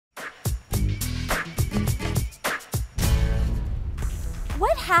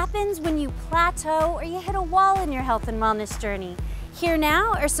happens when you plateau or you hit a wall in your health and wellness journey? Here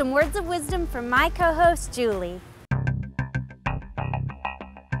now are some words of wisdom from my co-host, Julie.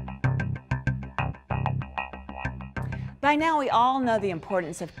 By now, we all know the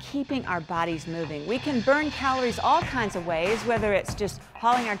importance of keeping our bodies moving. We can burn calories all kinds of ways, whether it's just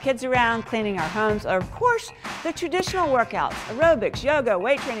hauling our kids around, cleaning our homes, or of course, the traditional workouts, aerobics, yoga,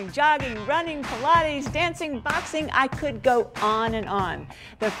 weight training, jogging, running, Pilates, dancing, boxing. I could go on and on.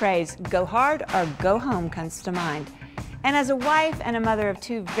 The phrase, go hard or go home, comes to mind. And as a wife and a mother of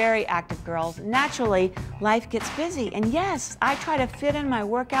two very active girls, naturally, life gets busy. And yes, I try to fit in my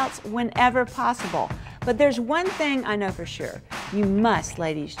workouts whenever possible. But there's one thing I know for sure. You must,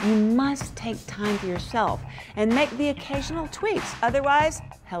 ladies, you must take time for yourself and make the occasional tweaks. Otherwise,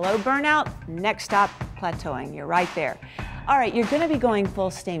 hello burnout, next stop, plateauing. You're right there. All right, you're gonna be going full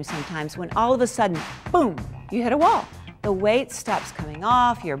steam sometimes when all of a sudden, boom, you hit a wall. The weight stops coming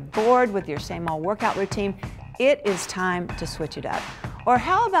off, you're bored with your same old workout routine. It is time to switch it up. Or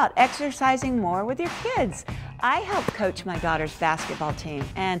how about exercising more with your kids? I help coach my daughter's basketball team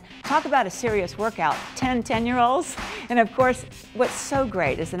and talk about a serious workout, 10-year-olds. And of course, what's so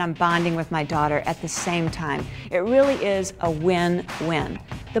great is that I'm bonding with my daughter at the same time. It really is a win-win.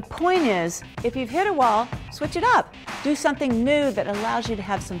 The point is, if you've hit a wall, switch it up. Do something new that allows you to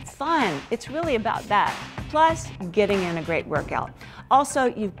have some fun. It's really about that. Plus, getting in a great workout. Also,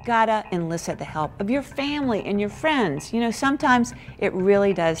 you've gotta enlist the help of your family and your friends. You know, sometimes it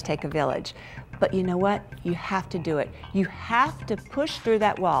really does take a village. But you know what? You have to do it. You have to push through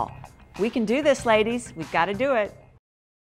that wall. We can do this, ladies. We've got to do it.